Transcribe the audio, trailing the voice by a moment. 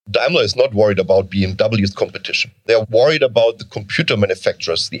Daimler is not worried about BMW's competition. They're worried about the computer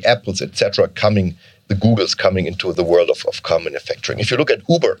manufacturers, the Apples, etc., the Googles coming into the world of car manufacturing. If you look at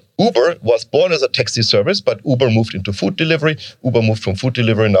Uber was born as a taxi service, but Uber moved into food delivery. Uber moved from food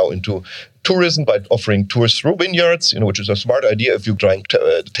delivery now into tourism by offering tours through vineyards, which is a smart idea if you're trying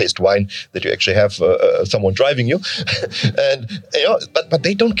to taste wine, that you actually have someone driving you. And but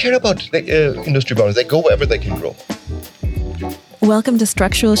they don't care about industry boundaries. They go wherever they can grow. Welcome to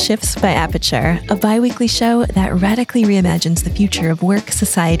Structural Shifts by Aperture, a bi-weekly show that radically reimagines the future of work,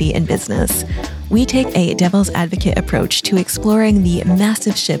 society, and business. We take a devil's advocate approach to exploring the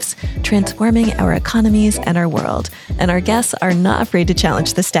massive shifts transforming our economies and our world, and our guests are not afraid to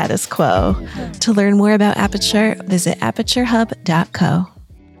challenge the status quo. To learn more about Aperture, visit aperturehub.co.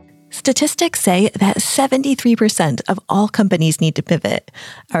 Statistics say that 73% of all companies need to pivot.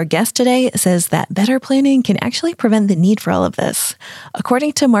 Our guest today says that better planning can actually prevent the need for all of this.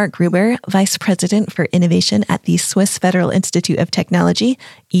 According to Mark Gruber, Vice President for Innovation at the Swiss Federal Institute of Technology,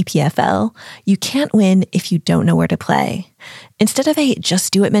 EPFL, you can't win if you don't know where to play. Instead of a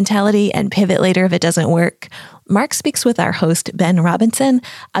just do it mentality and pivot later if it doesn't work, Mark speaks with our host, Ben Robinson,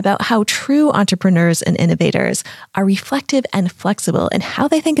 about how true entrepreneurs and innovators are reflective and flexible in how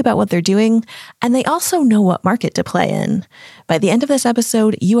they think about what they're doing, and they also know what market to play in. By the end of this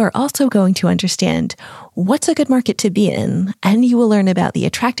episode, you are also going to understand what's a good market to be in, and you will learn about the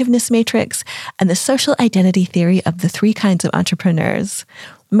attractiveness matrix and the social identity theory of the three kinds of entrepreneurs.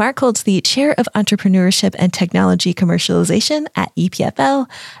 Mark holds the Chair of Entrepreneurship and Technology Commercialization at EPFL,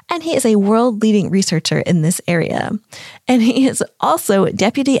 and he is a world-leading researcher in this area. And he is also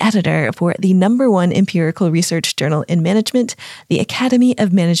Deputy Editor for the #1 empirical research journal in management, the Academy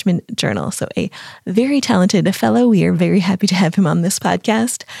of Management Journal. So a very talented fellow. We are very happy to have him on this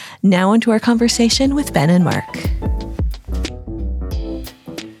podcast. Now onto our conversation with Ben and Mark.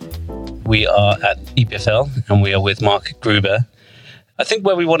 We are at EPFL, and we are with Mark Gruber. I think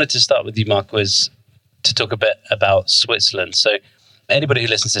where we wanted to start with you, Mark, was to talk a bit about Switzerland. So anybody who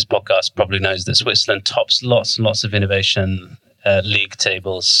listens to this podcast probably knows that Switzerland tops lots and lots of innovation league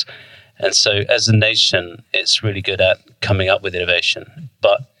tables. And so as a nation, it's really good at coming up with innovation.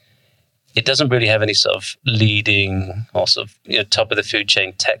 But it doesn't really have any sort of leading or sort of top of the food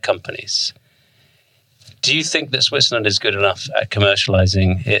chain tech companies. Do you think that Switzerland is good enough at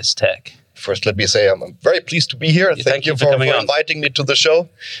commercializing its tech? First, let me say I'm very pleased to be here. Thank you for inviting me to the show.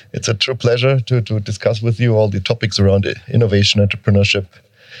 It's a true pleasure to discuss with you all the topics around innovation, entrepreneurship,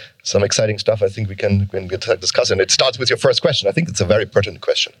 some exciting stuff I think we can discuss. And it starts with your first question. I think it's a very pertinent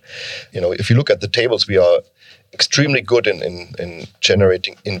question. If you look at the tables, we are extremely good in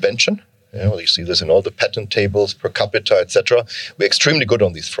generating invention. You see this in all the patent tables, per capita, etc. We're extremely good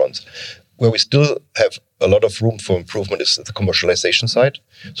on these fronts. Where we still have a lot of room for improvement is the commercialization side.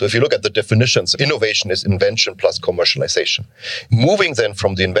 So if you look at the definitions, innovation is invention plus commercialization. Moving then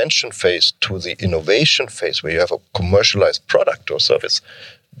from the invention phase to the innovation phase, where you have a commercialized product or service,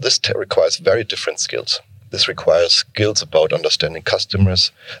 this requires very different skills. This requires skills about understanding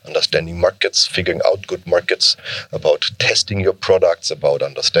customers, understanding markets, figuring out good markets, about testing your products, about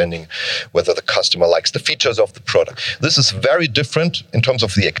understanding whether the customer likes the features of the product. This is very different in terms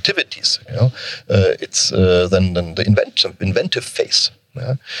of the activities. It's than the inventive phase.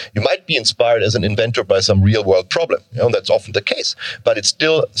 You might be inspired as an inventor by some real-world problem. That's often the case. But it's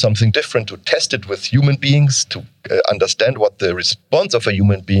still something different to test it with human beings, to understand what the response of a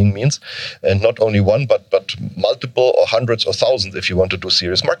human being means. And not only one, but multiple or hundreds or thousands if you want to do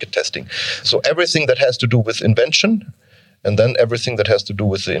serious market testing. So everything that has to do with invention, and then everything that has to do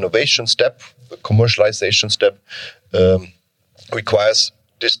with the innovation step, the commercialization step, requires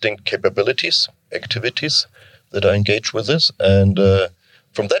distinct capabilities, activities that are engaged with this. And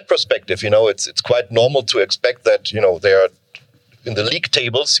from that perspective, it's quite normal to expect that, they are in the league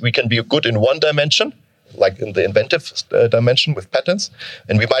tables, we can be good in one dimension, like in the inventive dimension with patents,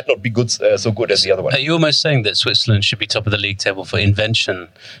 and we might not be so good as the other one. Are you almost saying that Switzerland should be top of the league table for invention,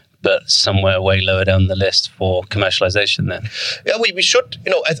 but somewhere way lower down the list for commercialization then? Yeah, we should,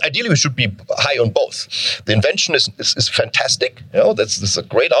 ideally we should be high on both. The invention is fantastic. That's a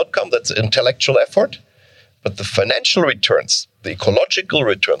great outcome. That's intellectual effort. But the financial returns, the ecological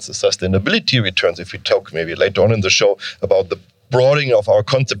returns, the sustainability returns, if we talk maybe later on in the show about the broadening of our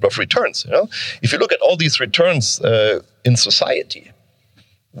concept of returns, if you look at all these returns in society,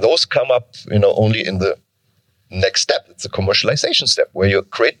 those come up, only in the next step. It's the commercialization step where you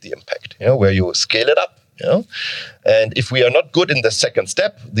create the impact, where you scale it up. And if we are not good in the second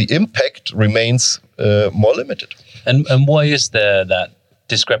step, the impact remains more limited. And why is there that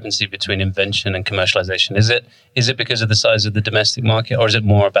discrepancy between invention and commercialization? Is it because of the size of the domestic market, or is it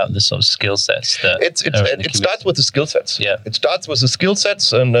more about the sort of skill sets that it starts with the skill sets? Yeah, it starts with the skill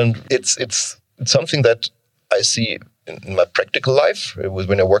sets, and it's something that I see in my practical life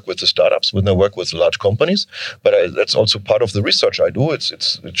when I work with the startups, when I work with large companies. But that's also part of the research I do. It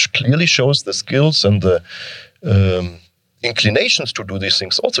clearly shows the skills and the inclinations to do these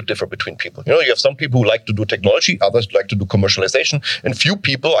things also differ between people. You have some people who like to do technology, others like to do commercialization, and few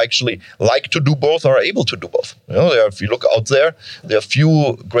people actually like to do both or are able to do both. If you look out there are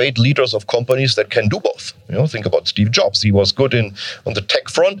few great leaders of companies that can do both. Think about Steve Jobs. He was good on the tech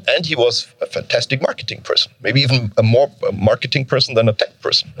front, and he was a fantastic marketing person, maybe even a more marketing person than a tech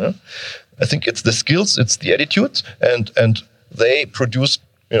person. I think it's the skills, it's the attitudes, and they produce.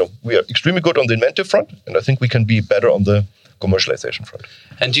 We are extremely good on the inventive front, and I think we can be better on the commercialization front.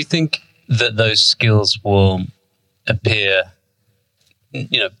 And do you think that those skills will appear,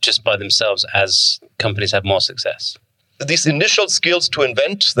 just by themselves as companies have more success? These initial skills to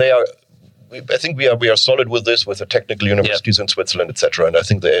invent, I think we are solid with this, with the technical universities in Switzerland, etc. And I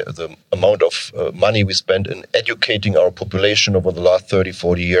think the amount of money we spent in educating our population over the last 30,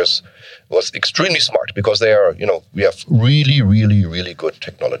 40 years was extremely smart, because we have really, really, really good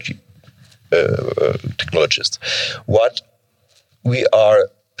technologists. What we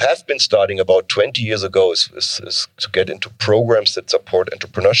have been starting about 20 years ago is to get into programs that support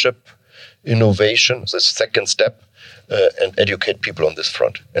entrepreneurship, innovation, the second step, and educate people on this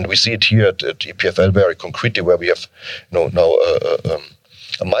front. And we see it here at EPFL very concretely, where we have now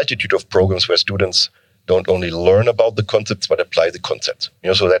a multitude of programs where students don't only learn about the concepts, but apply the concepts,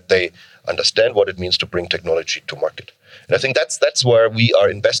 so that they understand what it means to bring technology to market. And I think that's where we are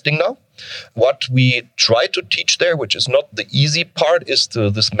investing now. What we try to teach there, which is not the easy part, is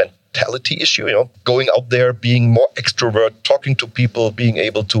this mentality issue, going out there, being more extrovert, talking to people, being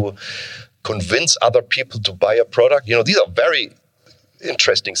able to convince other people to buy a product. These are very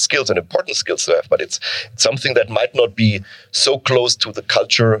interesting skills and important skills to have, but it's something that might not be so close to the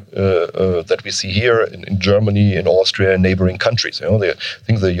culture that we see here in Germany, in Austria, and neighboring countries. I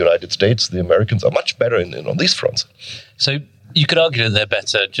think the United States, the Americans are much better on these fronts. So you could argue that they're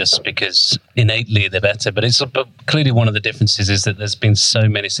better just because innately they're better, but clearly one of the differences is that there's been so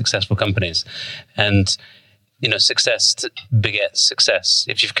many successful companies, and success begets success.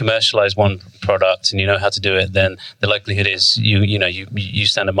 If you've commercialized one product and you know how to do it, then the likelihood is you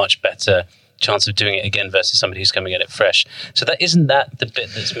stand a much better chance of doing it again versus somebody who's coming at it fresh. So isn't that the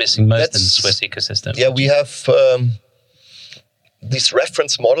bit that's missing most in the Swiss ecosystem? Yeah, we have these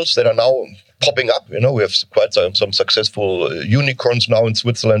reference models that are now popping up. We have quite some successful unicorns now in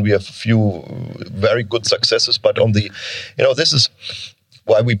Switzerland. We have a few very good successes, but this is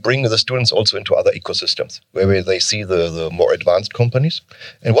why we bring the students also into other ecosystems where they see the more advanced companies.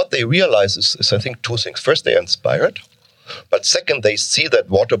 And what they realize is I think, two things. First, they are inspired. But second, they see that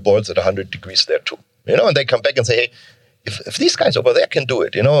water boils at 100 degrees there too. And they come back and say, hey, if these guys over there can do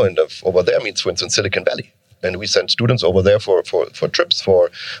it, and over there means, for instance, Silicon Valley. And we send students over there for trips, for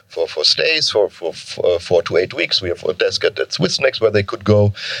stays, for 4 to 8 weeks. We have a desk at Swissnex where they could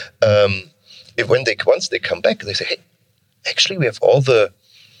go. Once they come back, they say, hey, actually, we have all the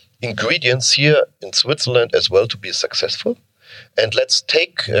ingredients here in Switzerland as well to be successful. And let's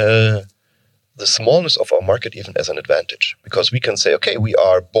take the smallness of our market even as an advantage. Because we can say, okay, we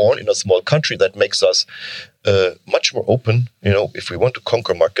are born in a small country that makes us much more open, if we want to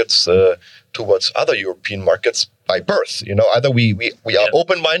conquer markets towards other European markets by birth. Either we are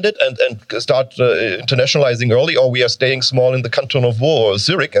open-minded and start internationalizing early, or we are staying small in the canton of Vaud or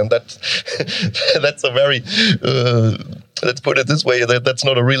Zurich, and that's a very let's put it this way, that's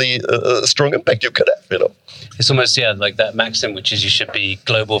not a really strong impact you could have. It's almost like that maxim, which is you should be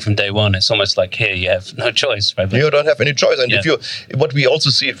global from day one. It's almost like here you have no choice, right? You don't have any choice, and what we also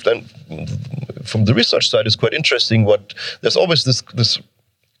see then from the research side is quite interesting. There's always this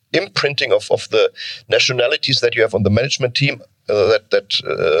imprinting of the nationalities that you have on the management team that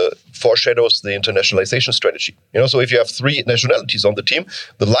foreshadows the internationalization strategy. So if you have 3 nationalities on the team,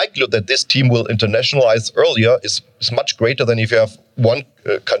 the likelihood that this team will internationalize earlier is much greater than if you have one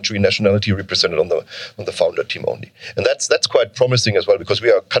country nationality represented on the founder team only. And that's quite promising as well, because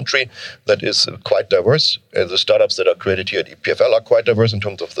we are a country that is quite diverse. The startups that are created here at EPFL are quite diverse in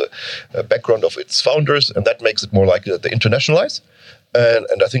terms of the background of its founders, and that makes it more likely that they internationalize.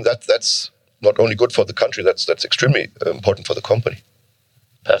 And I think that's not only good for the country, that's extremely important for the company.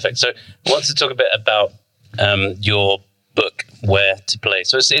 Perfect. So I want to talk a bit about your book, Where to Play.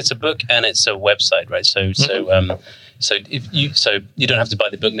 So it's a book and it's a website, right? So So you don't have to buy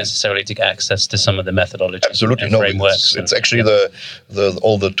the book necessarily to get access to some of the methodologies. Absolutely, and no. frameworks. It's actually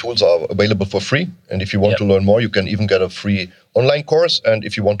all the tools are available for free, and if you want to learn more, you can even get a free online course. And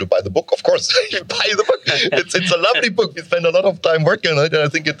if you want to buy the book, of course, you buy the book. It's a lovely book. We spend a lot of time working on it, and I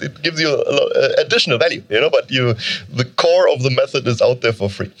think it gives you a lot, additional value. But the core of the method is out there for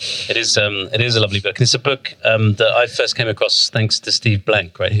free. It is a lovely book. It's a book that I first came across thanks to Steve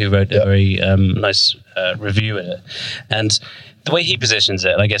Blank, right, who wrote a very nice review in it. And the way he positions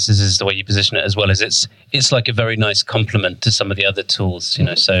it, and I guess this is the way you position it as well, is it's like a very nice complement to some of the other tools,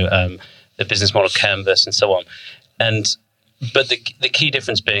 so the business model canvas and so on. But the key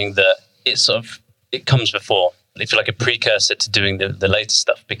difference being that it comes before, if you like, a precursor to doing the later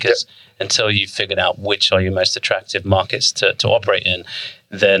stuff, because until you've figured out which are your most attractive markets to operate in,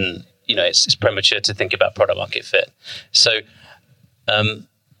 then it's premature to think about product market fit. So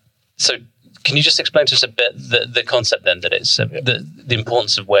can you just explain to us a bit the concept then, that it's the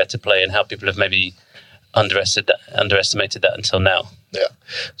importance of where to play and how people have maybe underestimated that until now? Yeah,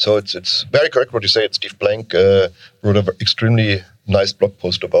 so it's very correct what you say. It's Steve Blank wrote an extremely nice blog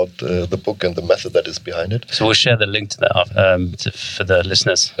post about the book and the method that is behind it. So we'll share the link to that for the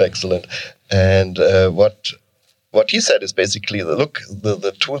listeners. Excellent. And what he said is basically,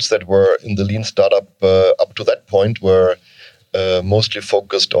 the tools that were in the lean startup up to that point were mostly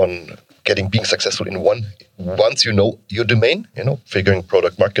focused on being successful in once you know your domain, figuring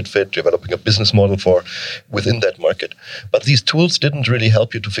product market fit, developing a business model for within that market. But these tools didn't really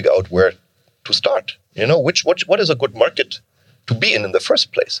help you to figure out where to start. What is a good market to be in the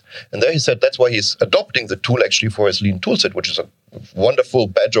first place. And there he said that's why he's adopting the tool actually for his lean toolset, which is a wonderful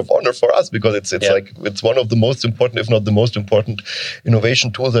badge of honor for us, because it's one of the most important, if not the most important,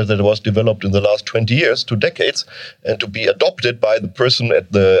 innovation tool that was developed in the last 20 years, 2 decades, and to be adopted by the person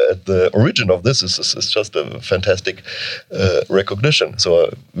at the origin of this is just a fantastic recognition.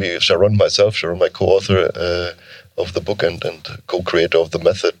 So Sharon, my co-author of the book and co-creator of the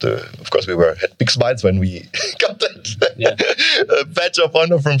method, of course we had big smiles when we got that badge of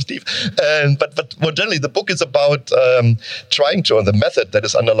honor from Steve. But more generally, the book is about the method that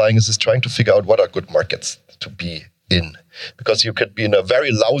is underlying is trying to figure out what are good markets to be in. Because you could be in a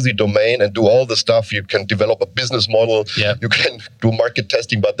very lousy domain and do all the stuff. You can develop a business model. Yeah. You can do market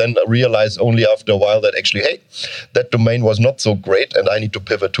testing, but then realize only after a while that actually, hey, that domain was not so great and I need to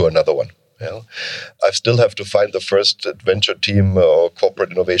pivot to another one. I still have to find the first venture team or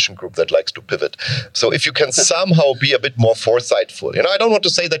corporate innovation group that likes to pivot. So if you can somehow be a bit more foresightful, I don't want to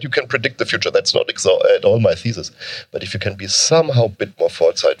say that you can predict the future. That's not at all my thesis. But if you can be somehow a bit more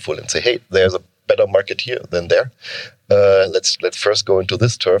foresightful and say, hey, there's a better market here than there. Let's first go into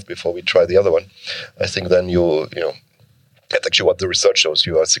this turf before we try the other one. I think then that's actually what the research shows.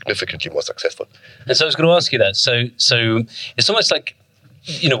 You are significantly more successful. And so I was going to ask you that. So it's almost like,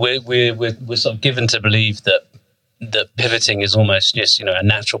 we're sort of given to believe that pivoting is almost just a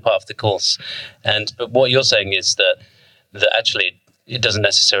natural part of the course, but what you're saying is that actually it doesn't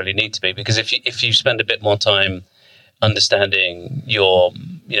necessarily need to be, because if you spend a bit more time understanding your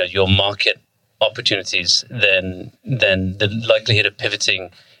market opportunities, then the likelihood of pivoting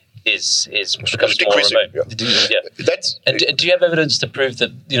is becomes more remote. Yeah. Do you have evidence to prove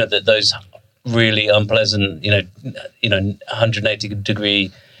that that those really unpleasant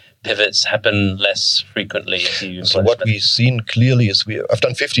 180-degree pivots happen less frequently? So what we've seen clearly is I've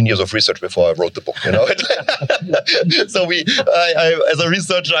done 15 years of research before I wrote the book. So I as a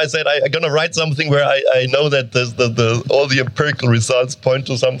researcher, I said I'm going to write something where I know that there's all the empirical results point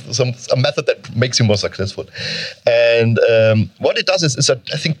to a method that makes you more successful. And what it does is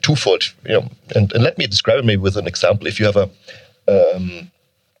I think twofold. And let me describe it maybe with an example. If you have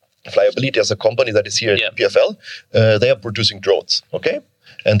Flyability as a company that is here at EPFL, they are producing drones, okay?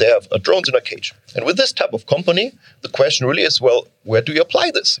 And they have drones in a cage. And with this type of company, the question really is, well, where do you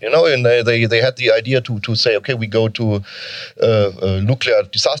apply this? And they had the idea to say, okay, we go to nuclear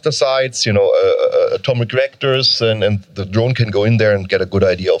disaster sites, atomic reactors, and the drone can go in there and get a good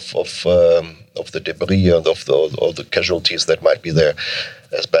idea of the debris and of all the casualties that might be there,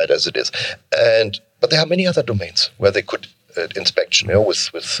 as bad as it is. But there are many other domains where they could inspection, with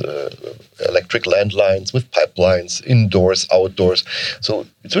electric landlines, with pipelines, indoors, outdoors. So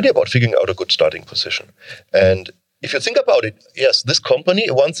it's really about figuring out a good starting position. And if you think about it, yes, this company,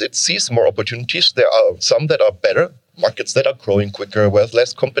 once it sees more opportunities, there are some that are better, markets that are growing quicker, where there's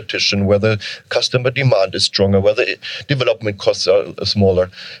less competition, where the customer demand is stronger, where the development costs are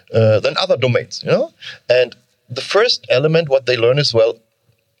smaller than other domains. And the first element, what they learn is, well,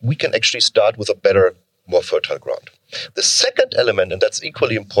 we can actually start with a better, more fertile ground. The second element, and that's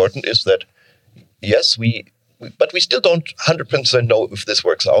equally important, is that, yes, we but we still don't 100% know if this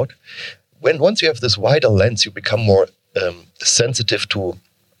works out. Once you have this wider lens, you become more sensitive to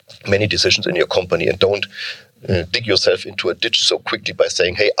many decisions in your company and don't dig yourself into a ditch so quickly by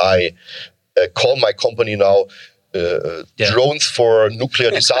saying, hey, I call my company now drones for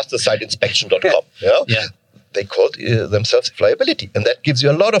nuclear disaster site inspection.com. Yeah? They called themselves flyability, and that gives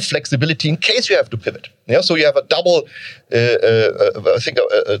you a lot of flexibility in case you have to pivot. So you have a double,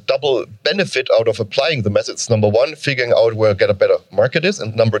 a double benefit out of applying the methods. Number one, figuring out where a better market is,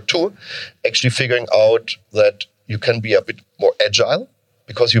 and number two, actually figuring out that you can be a bit more agile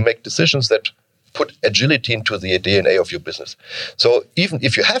because you make decisions that put agility into the DNA of your business. So even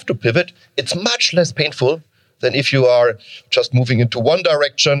if you have to pivot, it's much less painful than if you are just moving into one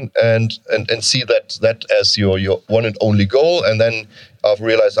direction and see that as your one and only goal, and then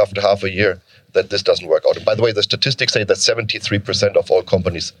realize after half a year that this doesn't work out. And by the way, the statistics say that 73% of all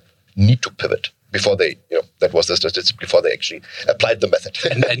companies need to pivot before they, that was the statistic before they actually applied the method.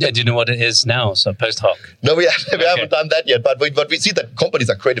 and do you know what it is now? So post hoc? No, we haven't done that yet. But we see that companies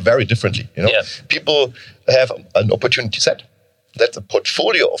are created very differently. People have an opportunity set. That's a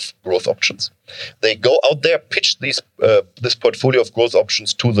portfolio of growth options. They go out there, pitch this portfolio of growth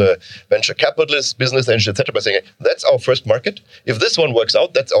options to the venture capitalists, business angels, etc., by saying, that's our first market. If this one works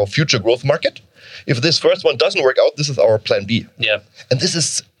out, that's our future growth market. If this first one doesn't work out, this is our plan B. Yeah. And this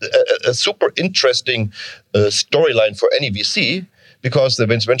is a super interesting storyline for any VC, because the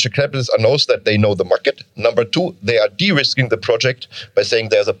venture capitalist knows that they know the market. Number two, they are de-risking the project by saying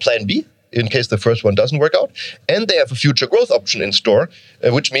there's a plan B in case the first one doesn't work out. And they have a future growth option in store,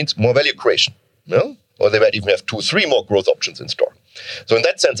 which means more value creation. Or they might even have 2-3 more growth options in store. So in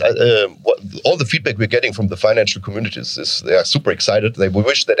that sense, all the feedback we're getting from the financial communities is they are super excited. They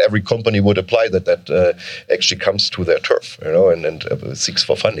wish that every company would apply that actually comes to their turf, and seeks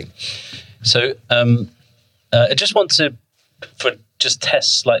for funding. So I just want to just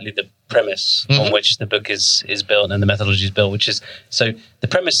test slightly the premise on which the book is built and the methodology is built, which is, so the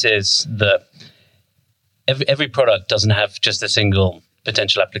premise is that every product doesn't have just a single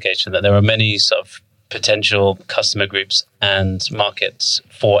potential application, that there are many sort of potential customer groups and markets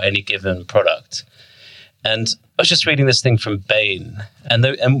for any given product. And I was just reading this thing from Bain, and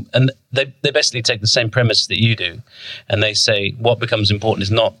they basically take the same premise that you do, and they say what becomes important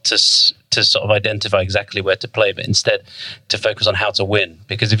is not to sort of identify exactly where to play, but instead to focus on how to win.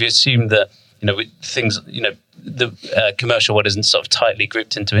 Because if you assume that the commercial world isn't sort of tightly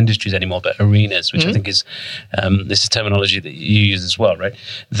grouped into industries anymore, but arenas, which I think is this is terminology that you use as well, right?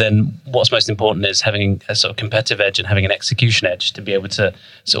 Then what's most important is having a sort of competitive edge and having an execution edge to be able to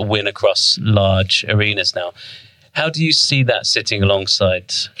sort of win across large arenas now. How do you see that sitting alongside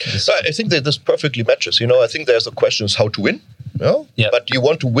this? I think that this perfectly matches. I think there's a question is how to win. But you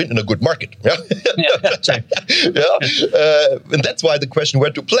want to win in a good market. And that's why the question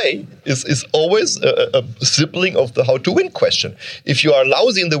where to play is always a sibling of the how to win question. If you are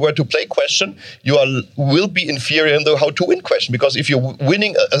lousy in the where to play question, you will be inferior in the how to win question. Because if you're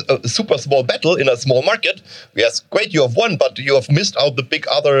winning a super small battle in a small market, yes, great, you have won, but you have missed out the big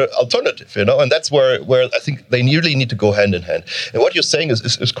other alternative. And that's where I think they really need to go hand in hand. And what you're saying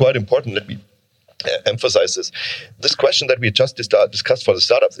is quite important. Let me emphasize this. This question that we just discussed for the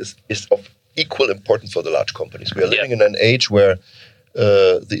startups is of equal importance for the large companies. We are living in an age where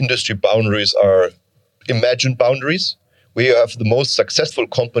the industry boundaries are imagined boundaries. We have the most successful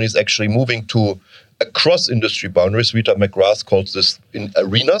companies actually moving to across industry boundaries. Rita McGrath calls this in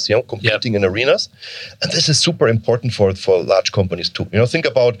arenas, competing in arenas. And this is super important for large companies too. Think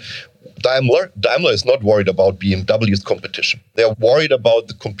about Daimler. Daimler is not worried about BMW's competition. They're worried about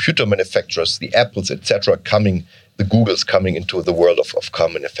the computer manufacturers, the Apples, etc., the Googles coming into the world of car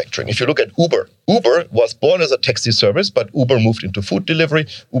manufacturing. If you look at Uber was born as a taxi service, but Uber moved into food delivery.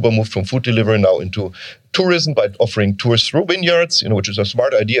 Uber moved from food delivery now into tourism by offering tours through vineyards, which is a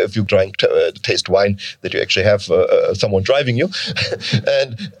smart idea if you're trying to taste wine, that you actually have someone driving you.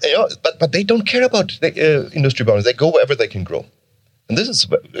 And but they don't care about industry boundaries. They go wherever they can grow. And this is,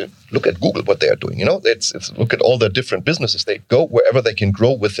 look at Google, what they are doing. It's look at all their different businesses. They go wherever they can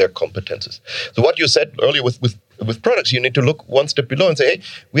grow with their competences. So what you said earlier with products, you need to look one step below and say, hey,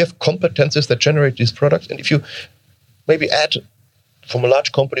 we have competences that generate these products. And if you maybe add, from a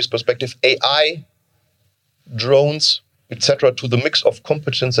large company's perspective, AI, drones, etc., to the mix of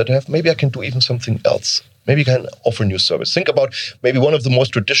competence that I have, maybe I can do even something else. Maybe I can offer new service. Think about maybe one of the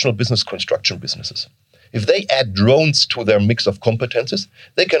most traditional business construction businesses. if they add drones to their mix of competences,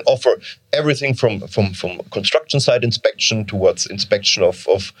 they can offer everything from construction site inspection towards inspection of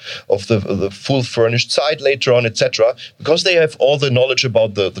the full furnished site later on, etc. Because they have all the knowledge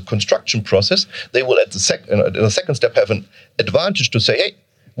about the construction process, they will at the second step have an advantage to say, hey,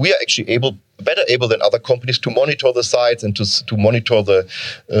 we are actually better able than other companies to monitor the sites and to monitor the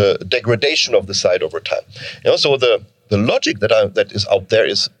degradation of the site over time. So the logic that is out there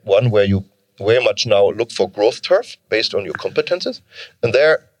is one where you very much now look for growth turf based on your competences, and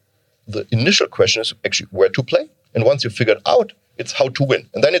there the initial question is actually where to play. And once you figure it out, it's how to win.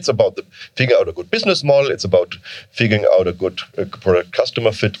 And then it's about figuring out a good business model. It's about figuring out a good product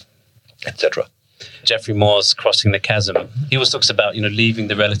customer fit, etc. Geoffrey Moore's Crossing the Chasm. He always talks about, leaving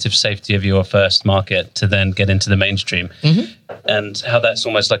the relative safety of your first market to then get into the mainstream, and how that's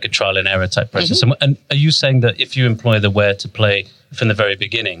almost like a trial and error type process. And are you saying that if you employ the where to play from the very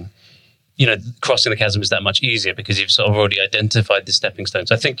beginning, crossing the chasm is that much easier because you've sort of already identified the stepping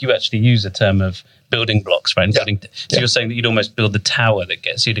stones? I think you actually use a term of building blocks, right? So you're saying that you'd almost build the tower that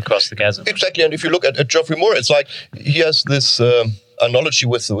gets you to cross the chasm. Exactly. And if you look at Geoffrey Moore, it's like he has this analogy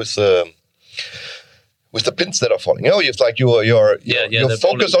with the pins that are falling. It's like you're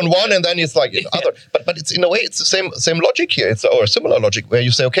focused on one, and then it's like other. But it's in a way it's the same logic here. It's or a similar logic where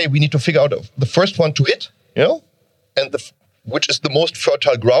you say, okay, we need to figure out the first one to hit, and which is the most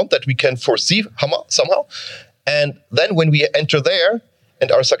fertile ground that we can foresee somehow. And then when we enter there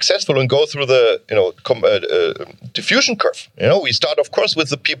and are successful and go through the diffusion curve, we start, of course, with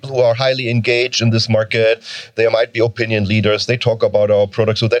the people who are highly engaged in this market. There might be opinion leaders. They talk about our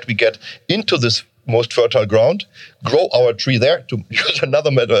product so that we get into this most fertile ground, grow our tree there, to use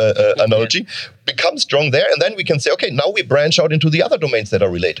another analogy, become strong there, and then we can say, okay, now we branch out into the other domains that are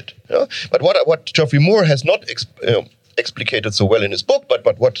related. But what Geoffrey Moore has not explicated so well in his book, but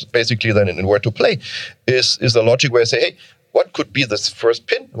what basically then in Where to Play is the logic where I say, hey, what could be this first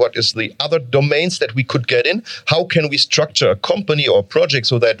pin? What is the other domains that we could get in? How can we structure a company or a project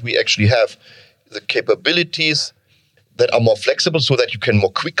so that we actually have the capabilities that are more flexible so that you can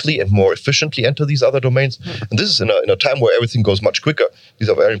more quickly and more efficiently enter these other domains? And this is in a time where everything goes much quicker. These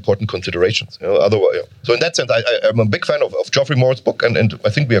are very important considerations. Otherwise, so in that sense, I'm a big fan of Geoffrey Moore's book, and I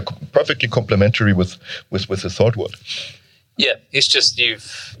think we are perfectly complementary with his thought world. Yeah, it's just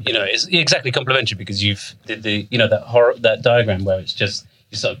it's exactly complementary because you've did that diagram where it's just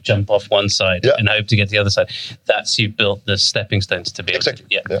you sort of jump off one side and hope to get to the other side. That's you've built the stepping stones to be exactly.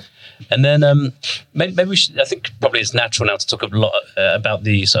 able to, And then maybe we should. I think probably it's natural now to talk a lot about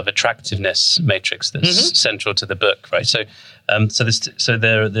the sort of attractiveness matrix that's central to the book, right? So,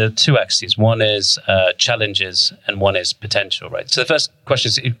 there are two axes. One is challenges, and one is potential, right? So the first question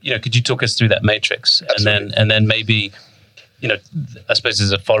is, could you talk us through that matrix, Absolutely. and then maybe, I suppose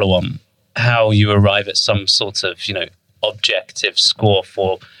as a follow-on, how you arrive at some sort of, objective score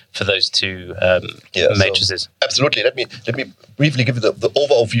for those two matrices. So, absolutely. Let me briefly give you the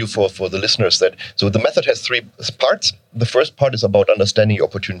overview for the listeners. So the method has three parts. The first part is about understanding your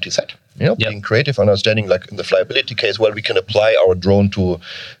opportunity set. Being creative, understanding, like in the flyability case, we can apply our drone to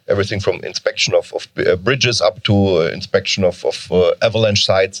everything from inspection of bridges up to inspection of avalanche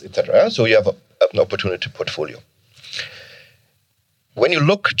sites, etc. So you have an opportunity portfolio. When you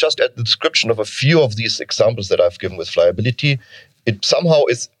look just at the description of a few of these examples that I've given with flyability, it somehow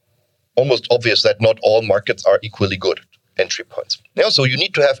is almost obvious that not all markets are equally good entry points. So you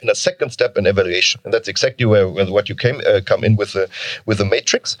need to have in a second step an evaluation, and that's exactly where what you come in with the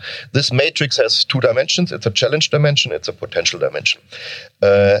matrix. This matrix has two dimensions. It's a challenge dimension. It's a potential dimension.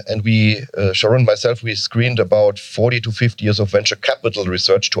 And Sharon and myself, we screened about 40 to 50 years of venture capital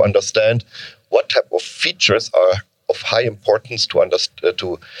research to understand what type of features are of high importance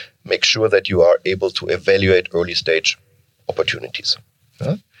to make sure that you are able to evaluate early stage opportunities.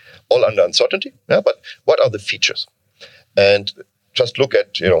 All under uncertainty, but what are the features? And just look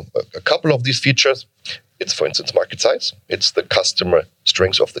at a couple of these features. It's, for instance, market size. It's the customer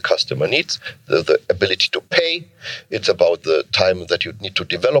strengths of the customer needs, the ability to pay. It's about the time that you need to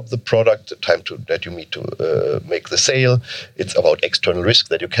develop the product, the time that you need to make the sale. It's about external risk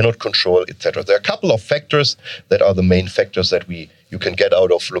that you cannot control, etc. There are a couple of factors that are the main factors that you can get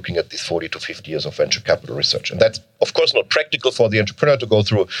out of looking at these 40 to 50 years of venture capital research. And that's, of course, not practical for the entrepreneur to go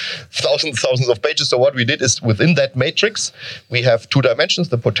through thousands of pages. So what we did is within that matrix, we have two dimensions,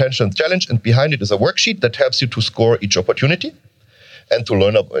 the potential and challenge, and behind it is a worksheet that helps you to score each opportunity and to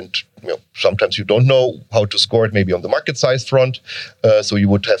learn up. And sometimes you don't know how to score it, maybe on the market size front. So you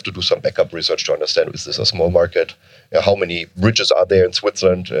would have to do some backup research to understand, is this a small market? How many bridges are there in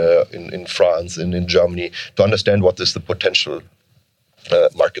Switzerland, in France, and in Germany, to understand what is the potential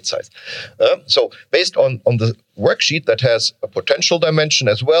market size. So based on the worksheet that has a potential dimension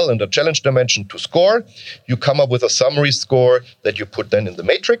as well and a challenge dimension to score, you come up with a summary score that you put then in the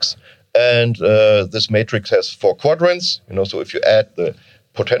matrix. And this matrix has 4 quadrants. So if you add the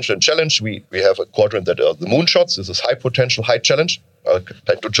potential and challenge, we have a quadrant that are the moonshots. This is high potential, high challenge. I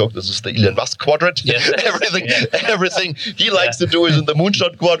like to joke, this is the Elon Musk quadrant. Yeah. everything he likes to do is in the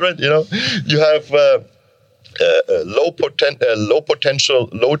moonshot quadrant. You have low potential,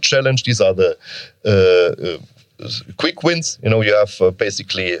 low challenge. These are the quick wins. You have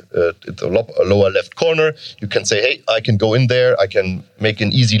basically it's a lower left corner. You can say, hey, I can go in there. I can make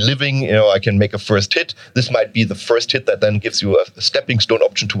an easy living. I can make a first hit. This might be the first hit that then gives you a stepping stone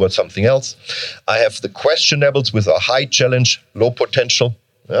option towards something else. I have the questionables with a high challenge, low potential,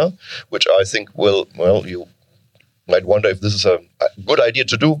 which I think you might wonder if this is a good idea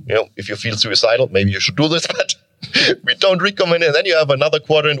to do. If you feel suicidal, maybe you should do this, but we don't recommend it. And then you have another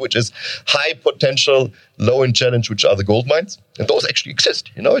quadrant, which is high potential, low in challenge, which are the gold mines. And those actually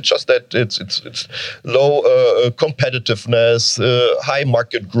exist. It's just that it's low competitiveness, high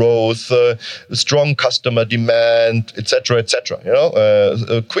market growth, strong customer demand, etc.,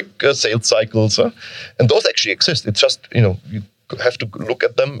 quick sales cycles. And those actually exist. It's just, you have to look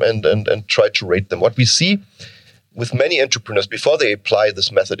at them and try to rate them. What we see with many entrepreneurs before they apply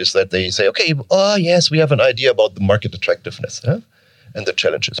this method is that they say, okay, yes, we have an idea about the market attractiveness and the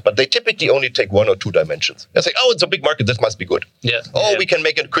challenges. But they typically only take 1 or 2 dimensions. They say, it's a big market, that must be good. We can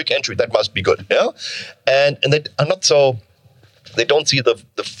make a quick entry, that must be good. And they are not so, they don't see the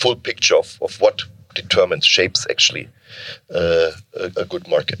full picture of what determines, shapes actually a good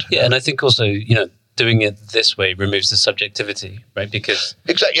market. Yeah, and I think also, doing it this way removes the subjectivity, right? Because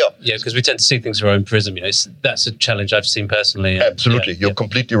because we tend to see things through our own prism. That's a challenge I've seen personally. Absolutely, you're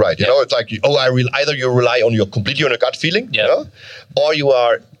completely right. It's like either you rely on your gut feeling, or you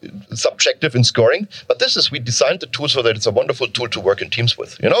are subjective in scoring. But we designed the tool so that it's a wonderful tool to work in teams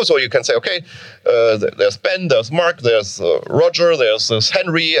with. So you can say, okay, there's Ben, there's Mark, there's Roger, there's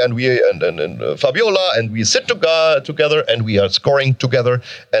Henry, and Fabiola, and we sit together and we are scoring together,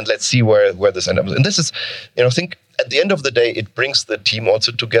 and let's see where this ends up. And this is, I think at the end of the day, it brings the team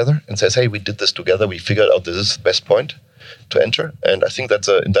also together and says, hey, we did this together. We figured out this is the best point to enter. And I think that's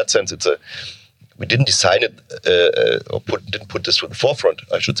in that sense, we didn't design it didn't put this to the forefront,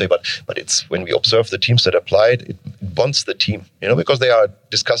 I should say, but it's when we observe the teams that applied, it bonds the team, because they are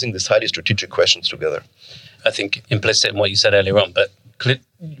discussing these highly strategic questions together. I think implicit in what you said earlier on, but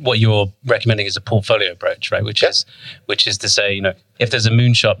what you're recommending is a portfolio approach, right? Which is to say, if there's a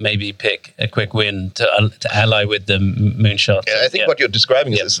moonshot, maybe pick a quick win to ally with the moonshot. Yeah, I think what you're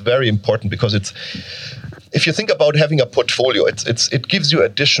describing is very important because if you think about having a portfolio, it gives you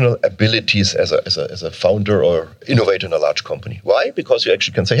additional abilities as a founder or innovator in a large company. Why? Because you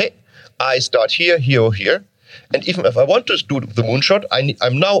actually can say, hey, I start here, or here. And even if I want to do the moonshot,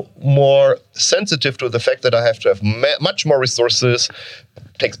 I'm now more sensitive to the fact that I have to have much more resources,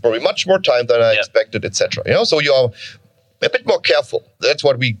 takes probably much more time than I expected, etc. So you are a bit more careful. That's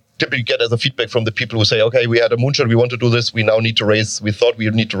what we typically get as a feedback from the people who say, okay, we had a moonshot, we want to do this, we thought we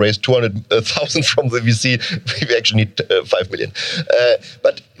need to raise 200,000 from the VC, we actually need 5 million.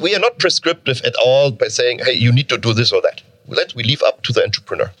 But we are not prescriptive at all by saying, hey, you need to do this or that. We leave up to the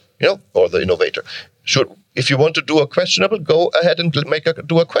entrepreneur, or the innovator. Sure. If you want to do a questionable, go ahead and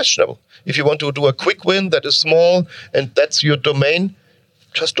do a questionable. If you want to do a quick win that is small and that's your domain,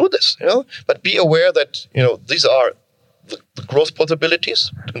 just do this, But be aware that, these are the growth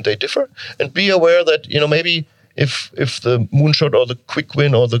possibilities and they differ. And be aware that, maybe if the moonshot or the quick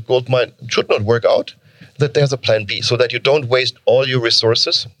win or the gold mine should not work out, that there's a plan B so that you don't waste all your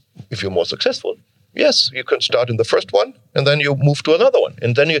resources if you're more successful. Yes, you can start in the first one and then you move to another one.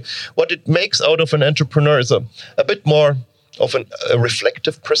 And then what it makes out of an entrepreneur is a bit more of a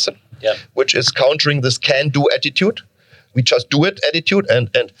reflective person, which is countering this can-do attitude. We just do it attitude,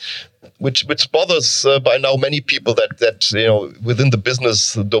 and which bothers by now many people that within the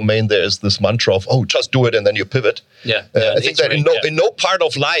business domain there is this mantra of just do it and then you pivot. I think that in no part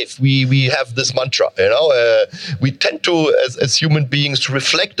of life we have this mantra. We tend to as human beings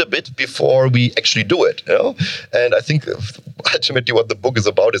reflect a bit before we actually do it. And I think ultimately what the book is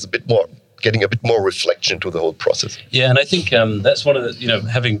about is getting a bit more reflection to the whole process. Yeah, and I think that's one of the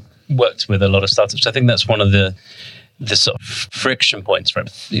having worked with a lot of startups, I think that's one of the sort of friction points, right?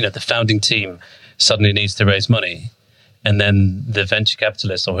 The founding team suddenly needs to raise money, and then the venture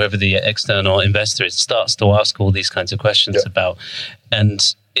capitalist or whoever the external investor is starts to ask all these kinds of questions about,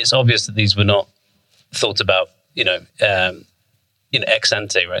 and it's obvious that these were not thought about, ex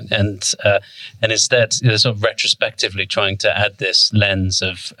ante, right? And instead, sort of retrospectively trying to add this lens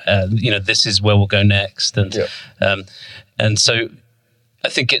of, this is where we'll go next, and so I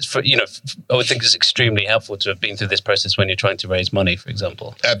think it's I would think it's extremely helpful to have been through this process when you're trying to raise money, for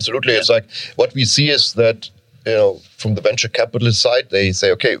example. Absolutely, it's like what we see is that from the venture capitalist side, they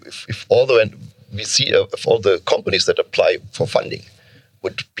say, okay, if all the companies that apply for funding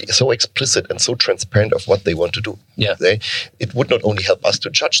would be so explicit and so transparent of what they want to do. Yeah. It would not only help us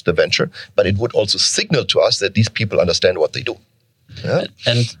to judge the venture, but it would also signal to us that these people understand what they do. Yeah.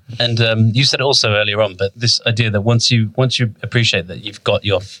 And you said it also earlier on, but this idea that once you appreciate that you've got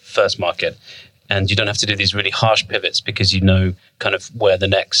your first market and you don't have to do these really harsh pivots because you know kind of where the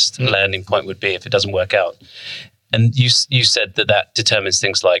next landing point would be if it doesn't work out. And you said that determines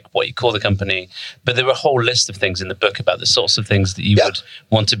things like what you call the company, but there were a whole list of things in the book about the sorts of things that you would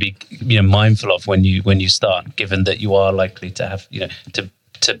want to be mindful of when you start, given that you are likely to have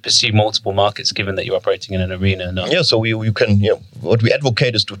to pursue multiple markets, given that you're operating in an arena. Yeah, so you can what we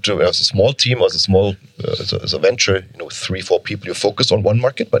advocate is to as a small team, as a small as a venture, 3-4 people, you focus on one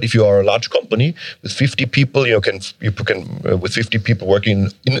market. But if you are a large company with 50 people, you can with 50 people working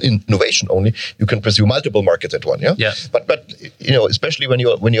in innovation only, you can pursue multiple markets at one. Yeah. But especially when you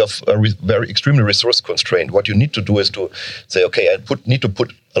have a very extremely resource constrained, what you need to do is to say, okay, I need to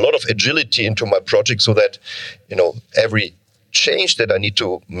put a lot of agility into my project so that every change that I need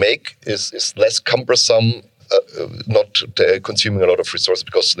to make is less cumbersome, not consuming a lot of resources,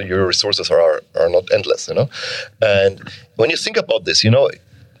 because your resources are not endless, And when you think about this,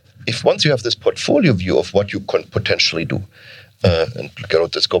 if once you have this portfolio view of what you can potentially do, and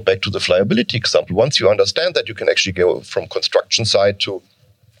let's go back to the flyability example. Once you understand that you can actually go from construction site to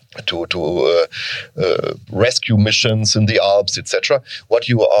rescue missions in the Alps, etc., what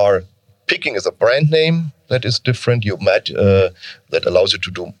you are picking is a brand name that is different. That allows you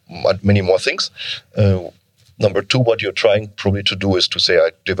to do many more things. Number 2, what you're trying probably to do is to say,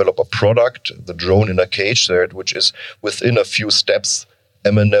 I develop a product, the drone in a cage, which is within a few steps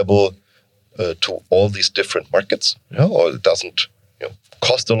amenable to all these different markets, or it doesn't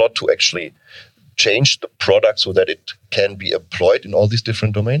cost a lot to actually change the product so that it can be employed in all these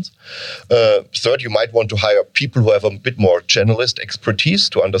different domains. Third, you might want to hire people who have a bit more generalist expertise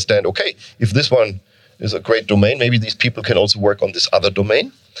to understand, okay, if this one is a great domain, maybe these people can also work on this other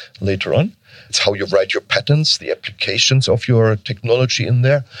domain later on. It's how you write your patents, the applications of your technology in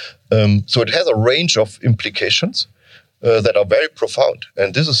there. So it has a range of implications that are very profound.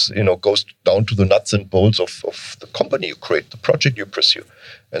 And this is, goes down to the nuts and bolts of the company you create, the project you pursue.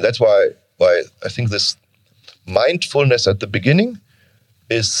 And that's why I think this mindfulness at the beginning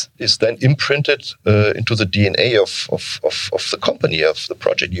is then imprinted into the DNA of the company, of the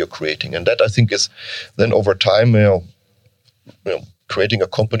project you're creating. And that, I think, is then over time, creating a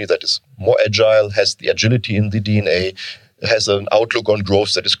company that is more agile, has the agility in the DNA, has an outlook on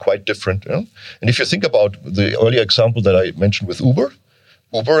growth that is quite different. And if you think about the earlier example that I mentioned with Uber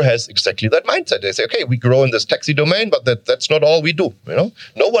has exactly that mindset. They say, okay, we grow in this taxi domain, but that's not all we do. No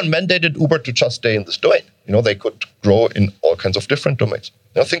one mandated Uber to just stay in this domain. They could grow in all kinds of different domains.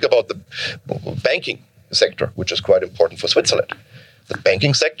 Think about the banking sector, which is quite important for Switzerland. The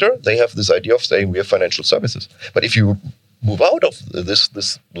banking sector, they have this idea of saying we have financial services. But if you move out of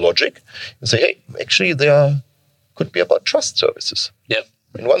this logic and say, hey, actually there could be about trust services. Yeah.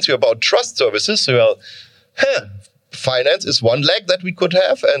 And once you're about trust services, finance is one leg that we could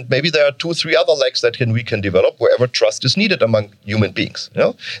have, and maybe there are 2-3 other legs that we can develop wherever trust is needed among human beings.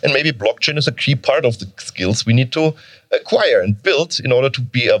 And maybe blockchain is a key part of the skills we need to acquire and build in order to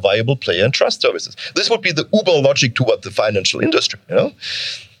be a viable player in trust services. This would be the Uber logic toward the financial industry.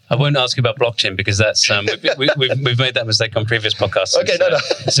 I won't ask you about blockchain because that's we've made that mistake on previous podcasts. Okay, no.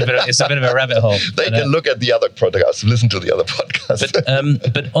 It's a bit of a rabbit hole. They can look at the other podcasts, listen to the other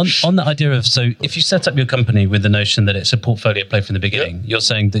podcasts. But on the idea of, so if you set up your company with the notion that it's a portfolio play from the beginning, you're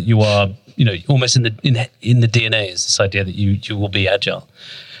saying that you are almost in the DNA is this idea that you will be agile.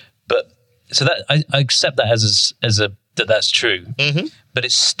 But so that I accept that as a that's true. Mm-hmm. But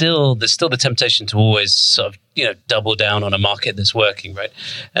there's still the temptation to always sort of double down on a market that's working, right?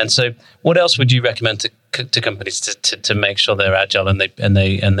 And so, what else would you recommend to companies to make sure they're agile and they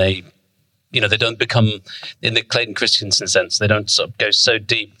they don't become, in the Clayton Christensen sense, they don't sort of go so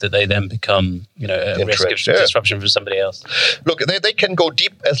deep that they then become a risk of disruption for somebody else. Look, they can go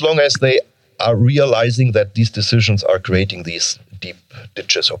deep as long as they are realizing that these decisions are creating these deep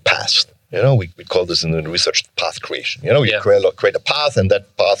ditches or paths. We call this in the research path creation. You create a path, and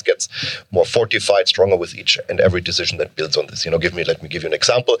that path gets more fortified, stronger with each and every decision that builds on this. Let me give you an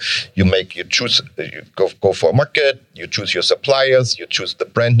example. You go for a market, you choose your suppliers, you choose the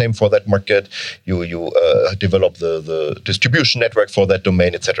brand name for that market, you develop the distribution network for that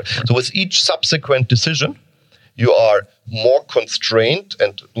domain, etc. So with each subsequent decision, you are more constrained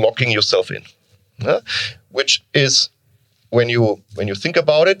and locking yourself in, which is, when you think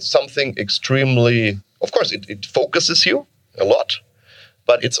about it, something extremely, of course, it focuses you a lot,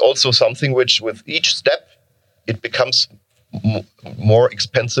 but it's also something which, with each step, it becomes more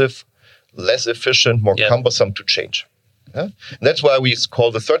expensive, less efficient, more cumbersome to change. And that's why we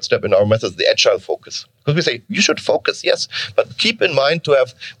call the third step in our method the agile focus. Because we say, you should focus, yes, but keep in mind to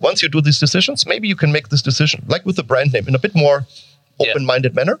have, once you do these decisions, maybe you can make this decision, like with the brand name, in a bit more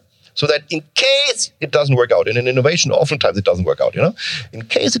open-minded manner. So that in case it doesn't work out, and in innovation, oftentimes it doesn't work out, In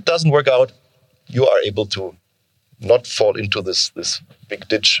case it doesn't work out, you are able to not fall into this big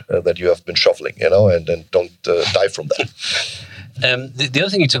ditch that you have been shuffling, and then don't die from that. The other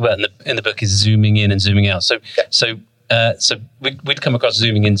thing you talk about in the book is zooming in and zooming out. So we'd come across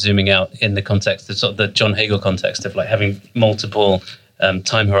zooming in, zooming out in the context, the sort of the John Hagel context of like having multiple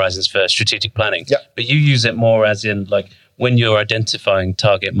time horizons for strategic planning. Yeah. But you use it more as in like, when you're identifying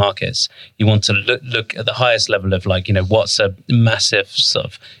target markets, you want to look at the highest level of like, what's a massive sort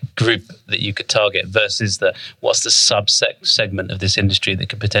of group that you could target versus what's the segment of this industry that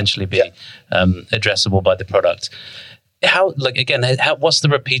could potentially be addressable by the product. What's the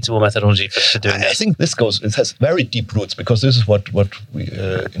repeatable methodology for doing that? I think it has very deep roots, because this is what we,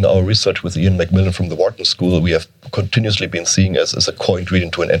 in our research with Ian Macmillan from the Wharton School, we have continuously been seeing as a core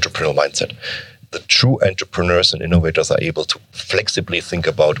ingredient to an entrepreneurial mindset. The true entrepreneurs and innovators are able to flexibly think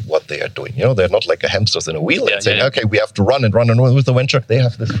about what they are doing. They're not like a hamsters in a wheel and saying, okay, we have to run and run with the venture. They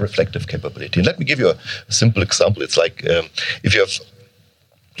have this reflective capability. And let me give you a simple example. It's like if you have,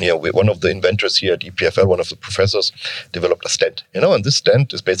 one of the inventors here at EPFL, one of the professors, developed a stent. And this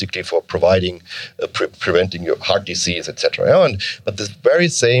stent is basically for providing, preventing your heart disease, etc. But this very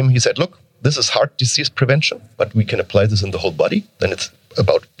same, he said, look, this is heart disease prevention, but we can apply this in the whole body. Then it's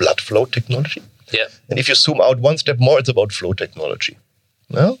about blood flow technology. Yeah. And if you zoom out one step more, it's about flow technology.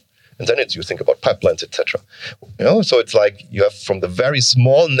 And then you think about pipelines, etc. So it's like you have from the very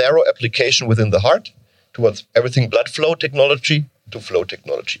small, narrow application within the heart towards everything blood flow technology to flow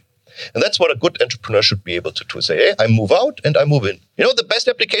technology. And that's what a good entrepreneur should be able to do. Say, hey, I move out and I move in. The best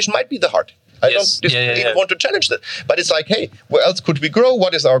application might be the heart. I don't even want to challenge that. But it's like, hey, where else could we grow?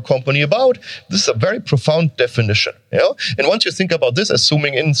 What is our company about? This is a very profound definition. And once you think about this as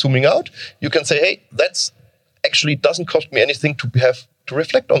zooming in, zooming out, you can say, hey, that's actually doesn't cost me anything to have to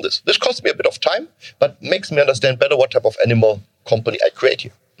reflect on this. This costs me a bit of time, but makes me understand better what type of animal company I create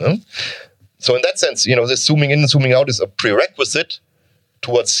here. So in that sense, this zooming in and zooming out is a prerequisite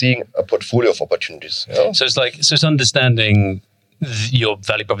towards seeing a portfolio of opportunities. So it's understanding your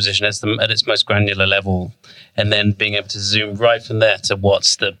value proposition at its most granular level, and then being able to zoom right from there to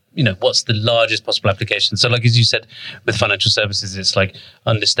what's the largest possible application. So like, as you said, with financial services, it's like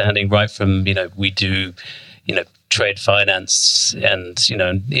understanding right from, we do, trade finance and,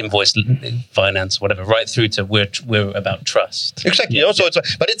 invoice finance, whatever, right through to we're about trust. Exactly. So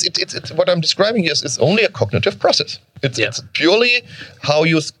it's what I'm describing here is only a cognitive process. It's purely how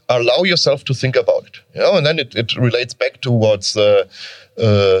you allow yourself to think about it. And then it relates back towards the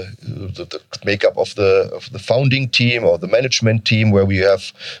makeup of the founding team or the management team, where we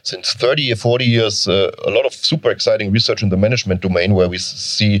have since 30 or 40 years a lot of super exciting research in the management domain, where we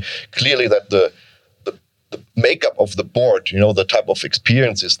see clearly that the makeup of the board, the type of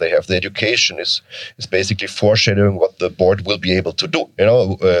experiences they have, the education is basically foreshadowing what the board will be able to do.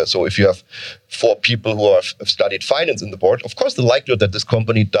 So if you have 4 people who have studied finance in the board, of course the likelihood that this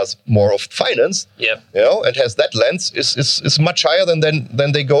company does more of finance, and has that lens is much higher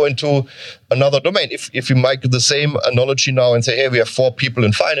than they go into another domain. If you make the same analogy now and say, hey, we have 4 people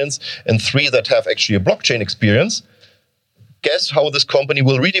in finance and 3 that have actually a blockchain experience, guess how this company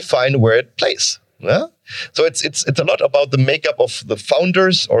will redefine where it plays. So it's a lot about the makeup of the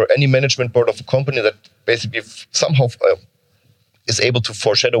founders or any management board of a company that basically somehow is able to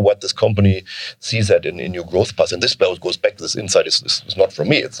foreshadow what this company sees at in your growth path. And this goes back to this insight is not from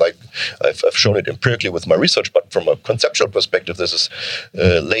me. It's like I've shown it empirically with my research, but from a conceptual perspective, this is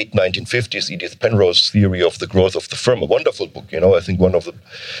late 1950s Edith Penrose theory of the growth of the firm, a wonderful book. I think one of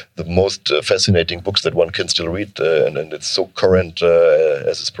the most fascinating books that one can still read, and it's so current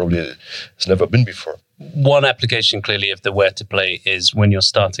as it's never been before. One application clearly of the where to play is when you're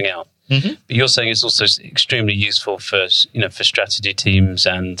starting out. But you're saying it's also extremely useful for strategy teams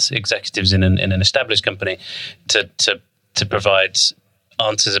and executives in an established company to provide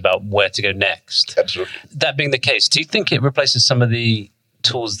answers about where to go next. Absolutely. That being the case, do you think it replaces some of the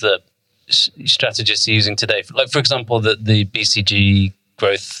tools that strategists are using today? Like, for example, the BCG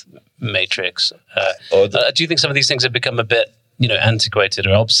growth matrix. Do you think some of these things have become a bit, antiquated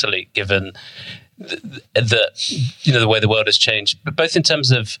or obsolete given the way the world has changed, but both in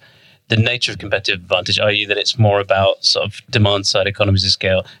terms of the nature of competitive advantage, i.e. that it's more about sort of demand side economies of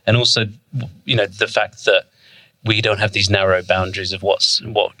scale, and also, the fact that we don't have these narrow boundaries of what's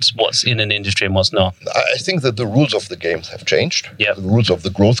in an industry and what's not? I think that the rules of the games have changed. Yeah. The rules of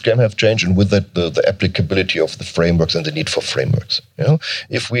the growth game have changed, and with that, the applicability of the frameworks and the need for frameworks.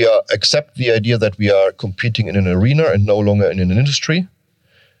 If we accept the idea that we are competing in an arena and no longer in an industry,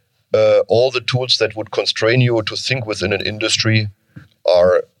 all the tools that would constrain you to think within an industry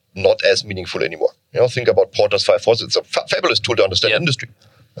are not as meaningful anymore. Think about Porter's 5 Forces. It's a fabulous tool to understand industry.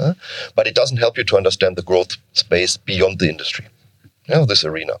 But it doesn't help you to understand the growth space beyond the industry, this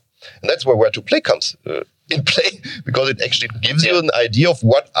arena. And that's where to play comes in play, because it actually gives you an idea of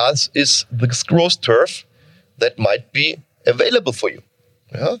what is the growth turf that might be available for you.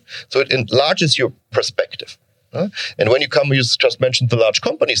 So it enlarges your perspective. And when you just mentioned the large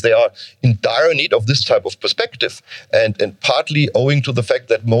companies, they are in dire need of this type of perspective. And partly owing to the fact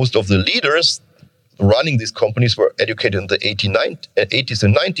that most of the leaders running these companies were educated in the 80s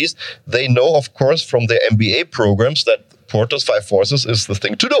and 90s, they know, of course, from their MBA programs that Porter's 5 Forces is the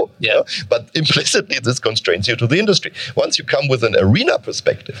thing to do. Yeah. But implicitly, this constrains you to the industry. Once you come with an arena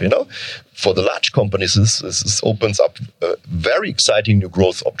perspective, for the large companies, this opens up very exciting new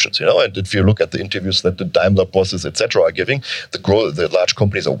growth options. And if you look at the interviews that the Daimler bosses, etc., are giving, the large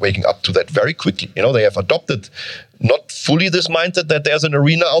companies are waking up to that very quickly. They have adopted not fully this mindset that there's an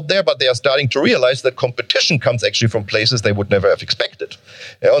arena out there, but they are starting to realize that competition comes actually from places they would never have expected.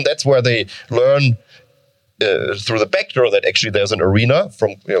 And that's where they learn through the back door that actually there's an arena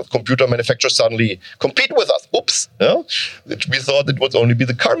from computer manufacturers suddenly compete with us. Oops. We thought it would only be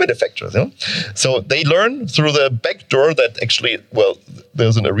the car manufacturers. So they learn through the back door that actually,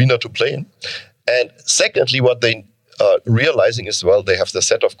 there's an arena to play in. And secondly, what they are realizing is, they have the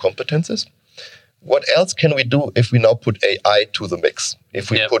set of competences. What else can we do if we now put AI to the mix? If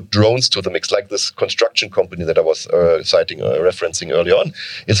we put drones to the mix, like this construction company that I was referencing earlier on,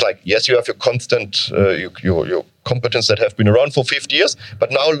 it's like, yes, you have your constant, your competence that have been around for 50 years, but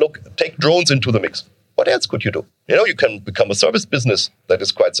now take drones into the mix. What else could you do? You can become a service business that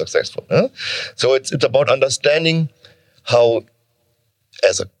is quite successful. So it's about understanding how,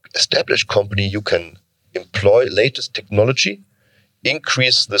 as an established company, you can employ latest technology,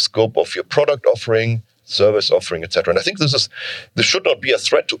 increase the scope of your product offering, service offering, etc. And I think this should not be a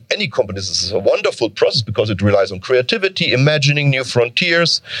threat to any company. This is a wonderful process because it relies on creativity, imagining new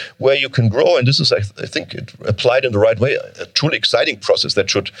frontiers where you can grow. And this is, I think, it applied in the right way, a truly exciting process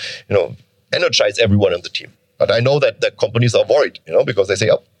that should, energize everyone in the team. But I know that the companies are worried, because they say,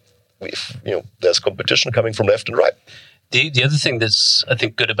 there's competition coming from left and right. The other thing that's, I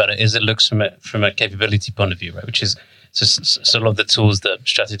think, good about it is it looks from a capability point of view, right? Which is, so a lot of the tools that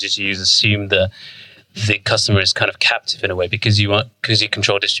strategists use assume the customer is kind of captive in a way because you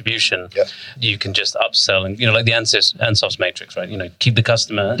control distribution. Yeah. You can just upsell and like the Ansoff's matrix, right? Keep the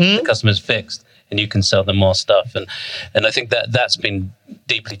customer, the customer's fixed, and you can sell them more stuff. And I think that's been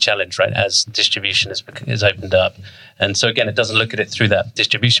deeply challenged, right? As distribution is opened up, and so again, it doesn't look at it through that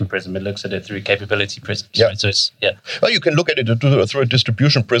distribution prism. It looks at it through capability prisms. Yeah. Right? So it's Well, you can look at it through a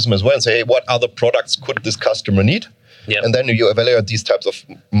distribution prism as well and say, hey, what other products could this customer need? Yeah. And then you evaluate these types of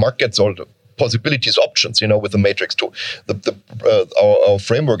markets or possibilities, options, with the matrix too. Our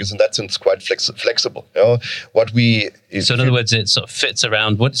framework is in that sense quite flexible. So in other words, it sort of fits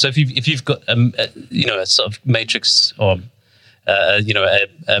around what. So if you've got a sort of matrix or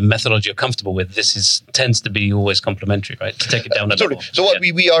a methodology you're comfortable with, tends to be always complementary, right? To take it down a level. So what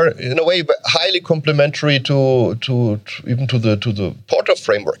we are in a way highly complementary to even to the Porter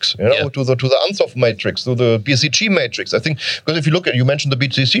frameworks, to the Ansoff matrix, to the BCG matrix. I think because if you look at, you mentioned the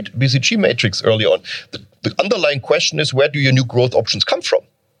BCG matrix early on, the underlying question is, where do your new growth options come from?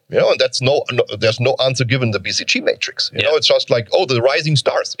 And there's no answer given in the BCG matrix. It's just like, the rising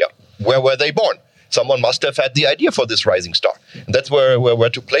stars. Yeah, where were they born? Someone must have had the idea for this rising star. And that's where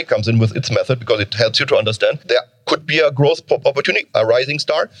to play comes in with its method, because it helps you to understand there could be a growth opportunity, a rising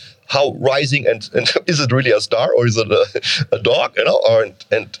star. How rising and is it really a star or is it a dog?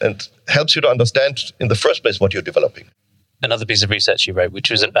 And helps you to understand in the first place what you're developing. Another piece of research you wrote, which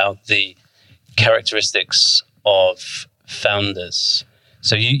was about the characteristics of founders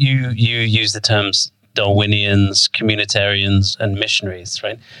So you use the terms Darwinians, communitarians, and missionaries,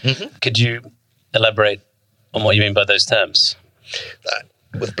 right? Mm-hmm. Could you elaborate on what you mean by those terms?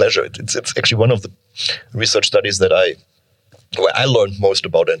 With pleasure. It's actually one of the research studies where I learned most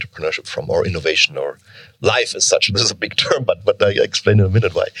about entrepreneurship from, or innovation, or life as such. This is a big term, but I explain in a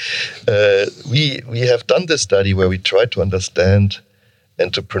minute why. We have done this study where we tried to understand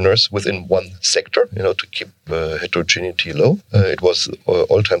entrepreneurs within one sector, to keep heterogeneity low. It was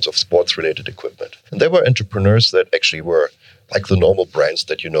all kinds of sports-related equipment. And there were entrepreneurs that actually were like the normal brands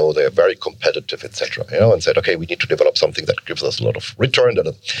that, they're very competitive, etc., and said, okay, we need to develop something that gives us a lot of return.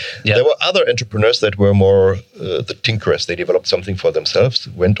 There were other entrepreneurs that were more the tinkerers. They developed something for themselves,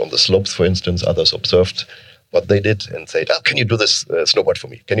 went on the slopes, for instance. Others observed what they did and said, can you do this snowboard for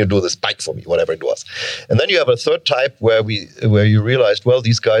me? Can you do this bike for me? Whatever it was. And then you have a third type where you realized, well,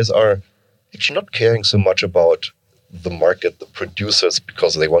 these guys are actually not caring so much about the market, the producers,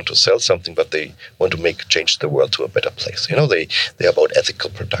 because they want to sell something, but they want to change the world to a better place. They're about ethical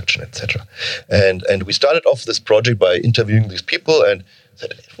production, etc. And we started off this project by interviewing these people and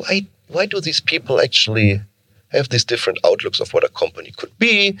said, why do these people actually have these different outlooks of what a company could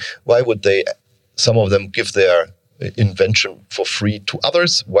be? Why would some of them give their invention for free to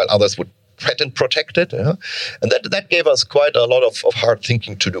others, while others would patent protect it? And that gave us quite a lot of hard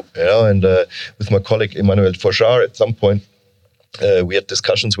thinking to do. And with my colleague Emmanuel Fauchard, at some point, we had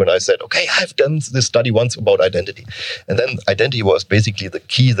discussions when I said, okay, I've done this study once about identity. And then identity was basically the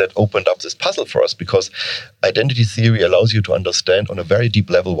key that opened up this puzzle for us, because identity theory allows you to understand on a very deep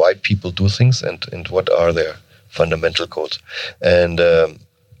level why people do things and what are their fundamental codes. And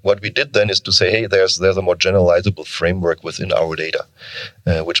what we did then is to say, hey, there's a more generalizable framework within our data,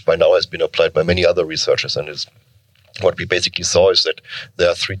 which by now has been applied by many other researchers. And what we basically saw is that there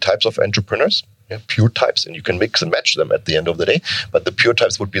are three types of entrepreneurs, pure types, and you can mix and match them at the end of the day. But the pure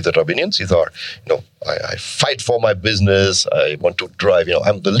types would be the Darwinians. These are, I fight for my business. I want to drive,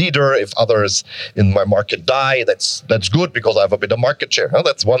 I'm the leader. If others in my market die, that's good because I have a bit of market share.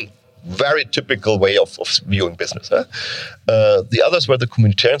 That's one very typical way of viewing business. The others were the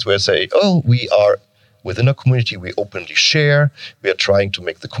communitarians, where they say, we are within a community, we openly share, we are trying to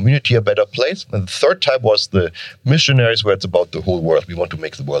make the community a better place. And the third type was the missionaries, where it's about the whole world. We want to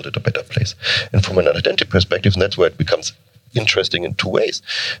make the world a better place. And from an identity perspective, and that's where it becomes interesting in two ways.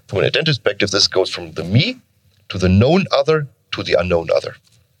 From an identity perspective, this goes from the me to the known other to the unknown other.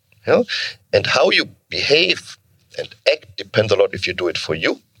 And how you behave and act depends a lot if you do it for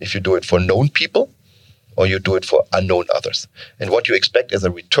you, if you do it for known people, or you do it for unknown others. And what you expect as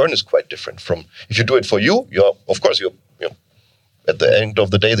a return is quite different from if you do it for you. Of course, at the end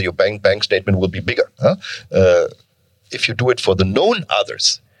of the day, your bank statement will be bigger. If you do it for the known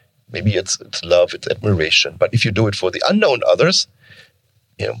others, maybe it's love, it's admiration. But if you do it for the unknown others,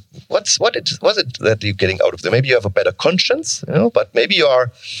 what's it that you're getting out of them? Maybe you have a better conscience, but maybe you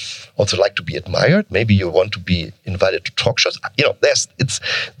are also like to be admired. Maybe you want to be invited to talk shows.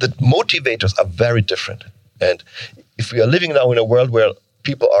 The motivators are very different. And if we are living now in a world where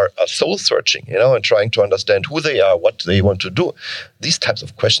people are soul searching, and trying to understand who they are, what they want to do, these types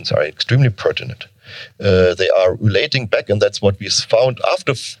of questions are extremely pertinent. They are relating back, and that's what we found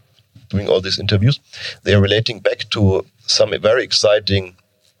after doing all these interviews. They are relating back to some very exciting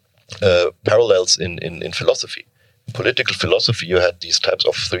parallels in philosophy. In political philosophy, you had these types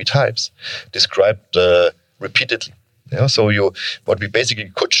of three types described repeatedly. So what we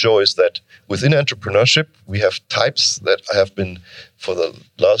basically could show is that within entrepreneurship, we have types that have been for the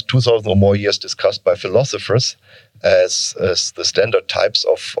last 2,000 or more years discussed by philosophers as the standard types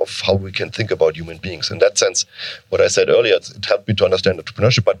of how we can think about human beings. In that sense, what I said earlier, it helped me to understand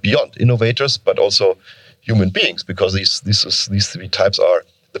entrepreneurship, but beyond innovators, but also human beings, because these three types are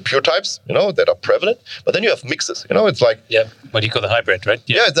the pure types, that are prevalent. But then you have mixes, it's like... Yeah, what do you call the hybrid, right?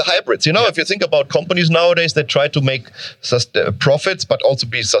 Yeah, the hybrids. If you think about companies nowadays that try to make profits but also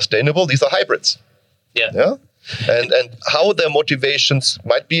be sustainable, these are hybrids. Yeah. And how their motivations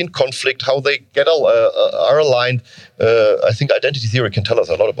might be in conflict, how they are aligned. I think identity theory can tell us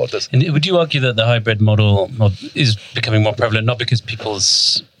a lot about this. And would you argue that the hybrid model is becoming more prevalent, not because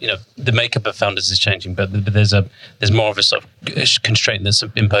people's, the makeup of founders is changing, but there's more of a sort of constraint that's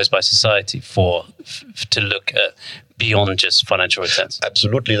imposed by society to look at beyond just financial returns?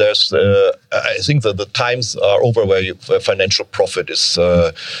 Absolutely. There's, I think that the times are over where financial profit is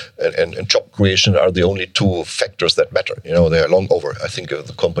and job creation are the only two factors that matter. They are long over. I think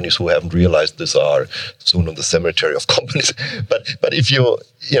the companies who haven't realized this are soon on the cemetery of companies. But if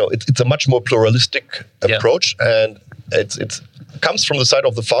it's a much more pluralistic approach, and It's comes from the side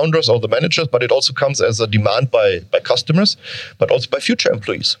of the founders or the managers, but it also comes as a demand by customers, but also by future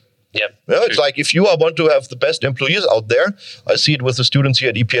employees. Yeah, it's like if you want to have the best employees out there, I see it with the students here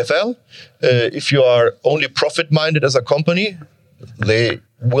at EPFL. If you are only profit-minded as a company, they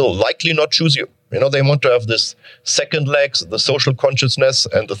will likely not choose you. They want to have this second leg, the social consciousness,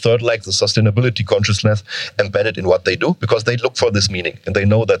 and the third leg, the sustainability consciousness, embedded in what they do, because they look for this meaning and they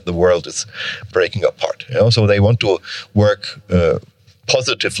know that the world is breaking apart. So they want to work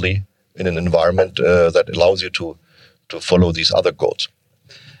positively in an environment that allows you to follow these other goals.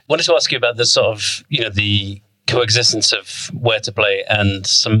 I wanted to ask you about the sort of, the coexistence of Where to Play and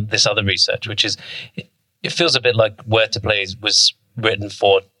this other research, which is, it feels a bit like Where to Play was written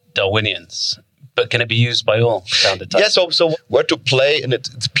for Darwinians. But can it be used by all founder types? Yeah, so Where to Play in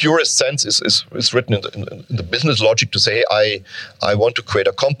its purest sense is written in the business logic to say, I want to create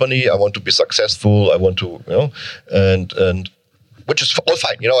a company, I want to be successful, I want to, and which is all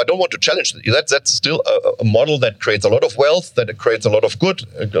fine. I don't want to challenge that. That's still a model that creates a lot of wealth, that creates a lot of good,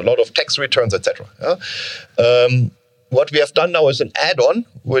 a lot of tax returns, etc. What we have done now is an add-on,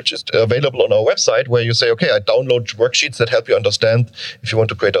 which is available on our website, where you say, okay, I download worksheets that help you understand, if you want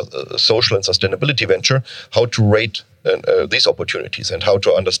to create a social and sustainability venture, how to rate these opportunities and how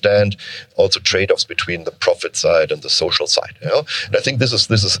to understand also trade-offs between the profit side and the social side. And I think this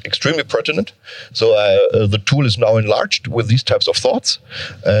is extremely pertinent. So the tool is now enlarged with these types of thoughts,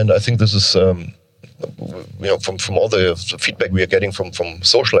 and I think this is. From all the feedback we are getting from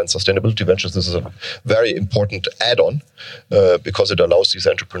social and sustainability ventures, this is a very important add-on because it allows these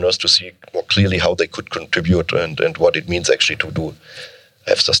entrepreneurs to see more clearly how they could contribute and what it means actually to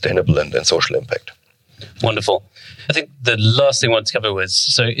have sustainable and social impact. Wonderful. I think the last thing I wanted to cover was,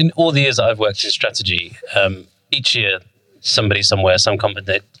 so in all the years that I've worked in strategy, each year somebody somewhere, some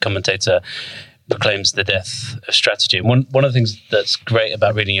commentator proclaims the death of strategy. And one of the things that's great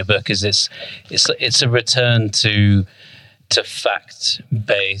about reading your book is it's a return to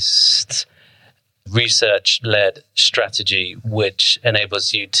fact-based, research-led strategy, which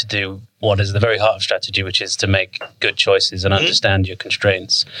enables you to do what is the very heart of strategy, which is to make good choices and understand your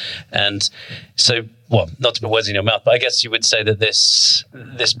constraints. And so, well, not to put words in your mouth, but I guess you would say that this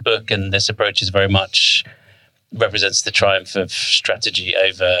book and this approach is very much represents the triumph of strategy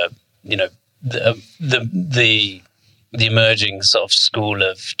over, the emerging sort of school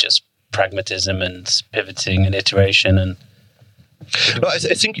of just pragmatism and pivoting and iteration. And no, I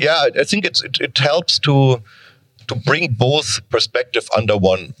think it helps to bring both perspective under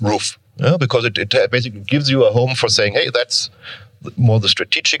one roof, because it basically gives you a home for saying, hey, that's more the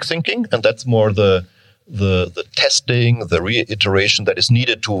strategic thinking, and that's more the testing, the reiteration that is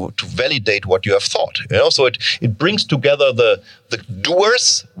needed to validate what you have thought. So it brings together the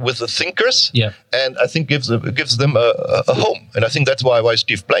doers with the thinkers, and I think gives them a home. And I think that's why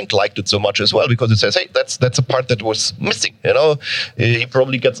Steve Blank liked it so much as well, because it says, hey, that's a part that was missing. He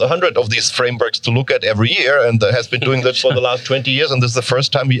probably gets 100 of these frameworks to look at every year, and has been doing that for the last 20 years. And this is the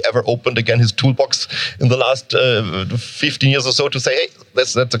first time he ever opened again his toolbox in the last 15 years or so to say, hey,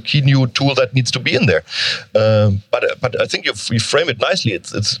 that's a key new tool that needs to be in there. But I think you frame it nicely.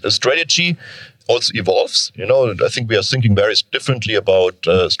 It's a strategy also evolves. I think we are thinking very differently about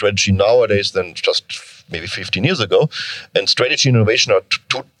strategy nowadays than just maybe 15 years ago. And strategy and innovation are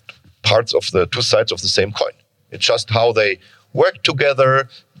two sides of the same coin. It's just how they work together.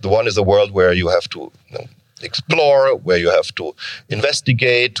 The one is a world where you have to explore, where you have to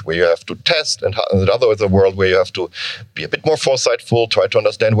investigate, where you have to test, and the other is a world where you have to be a bit more foresightful, try to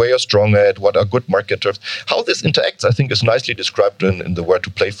understand where you're strong at, what are good marketers. How this interacts, I think, is nicely described in the Where to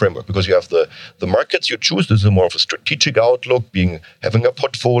Play framework, because you have the markets you choose. This is more of a strategic outlook, having a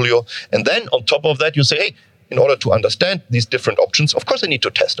portfolio, and then on top of that, you say, hey, in order to understand these different options, of course, I need to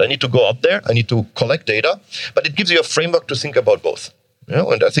test. I need to go out there. I need to collect data, but it gives you a framework to think about both.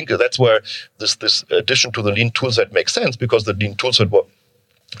 And I think that's where this addition to the lean toolset makes sense, because the lean toolset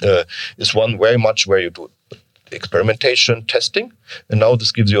is one very much where you do experimentation, testing, and now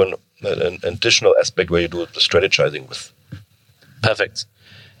this gives you an additional aspect where you do the strategizing with. Perfect.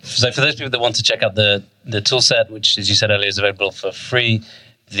 So for those people that want to check out the toolset, which, as you said earlier, is available for free,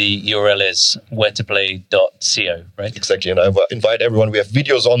 the URL is wheretoplay.co, right? Exactly, and I invite everyone. We have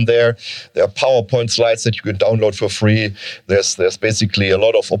videos on there. There are PowerPoint slides that you can download for free. There's basically a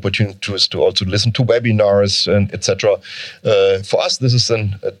lot of opportunities to also listen to webinars and etc. For us, this is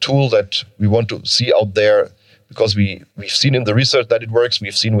a tool that we want to see out there, because we've seen in the research that it works.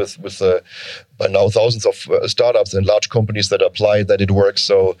 We've seen with by now thousands of startups and large companies that apply that it works.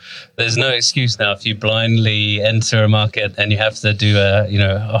 So there's no excuse now if you blindly enter a market and you have to do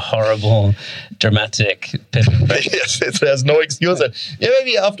a horrible dramatic pivot. Yes, there's no excuse. And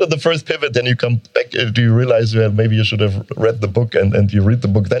maybe after the first pivot, then you come back and you realize, well, maybe you should have read the book, and you read the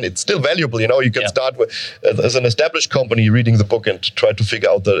book. Then it's still valuable. You can start with as an established company reading the book and try to figure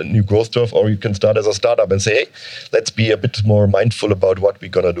out the new growth curve, or you can start as a startup and say, hey, let's be a bit more mindful about what we're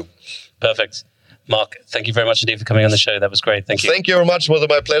gonna do. Perfect. Mark, thank you very much indeed for coming on the show. That was great. Thank you. Thank you very much. It was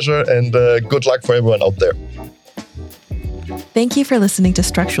my pleasure, and good luck for everyone out there. Thank you for listening to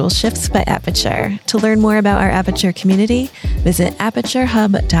Structural Shifts by Apiture. To learn more about our Apiture community, visit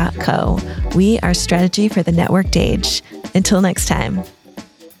apiturehub.co. We are strategy for the networked age. Until next time.